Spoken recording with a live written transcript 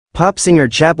Pop singer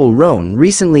Chappell Roan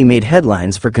recently made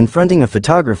headlines for confronting a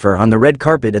photographer on the red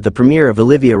carpet at the premiere of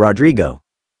Olivia Rodrigo's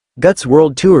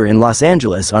World Tour in Los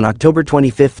Angeles on October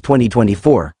 25,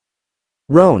 2024.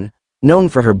 Roan, known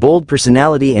for her bold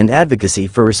personality and advocacy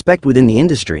for respect within the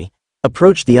industry,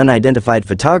 approached the unidentified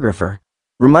photographer,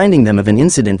 reminding them of an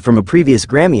incident from a previous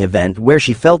Grammy event where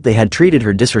she felt they had treated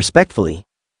her disrespectfully.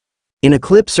 In a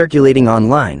clip circulating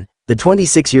online, the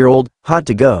 26-year-old, hot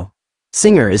to go,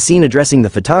 singer is seen addressing the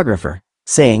photographer,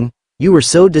 saying, "You were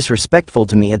so disrespectful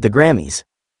to me at the Grammys.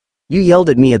 You yelled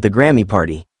at me at the Grammy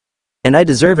party. And I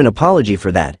deserve an apology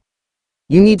for that.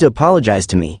 You need to apologize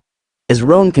to me." As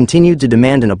Roan continued to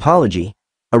demand an apology,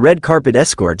 a red carpet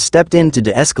escort stepped in to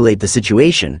de-escalate the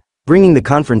situation, bringing the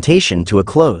confrontation to a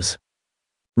close.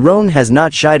 Roan has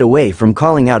not shied away from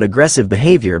calling out aggressive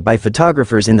behavior by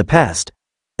photographers in the past.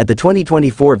 At the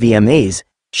 2024 VMAs,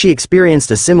 she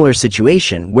experienced a similar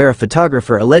situation where a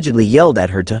photographer allegedly yelled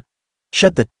at her to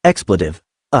 "shut the expletive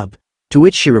up," to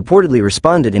which she reportedly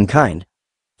responded in kind.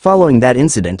 Following that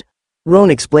incident,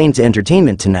 Roan explained to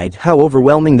Entertainment Tonight how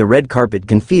overwhelming the red carpet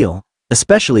can feel,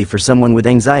 especially for someone with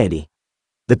anxiety.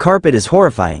 "The carpet is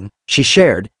horrifying," she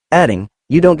shared, adding,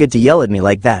 "You don't get to yell at me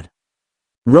like that."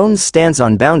 Roan's stance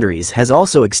on boundaries has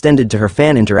also extended to her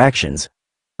fan interactions.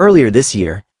 Earlier this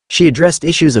year, she addressed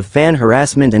issues of fan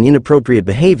harassment and inappropriate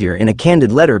behavior in a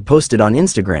candid letter posted on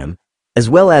Instagram, as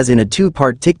well as in a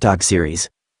two-part TikTok series.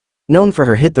 Known for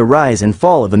her hit The Rise and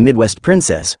Fall of a Midwest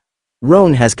Princess,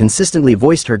 Roan has consistently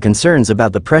voiced her concerns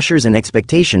about the pressures and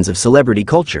expectations of celebrity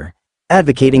culture,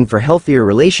 advocating for healthier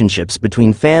relationships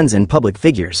between fans and public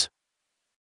figures.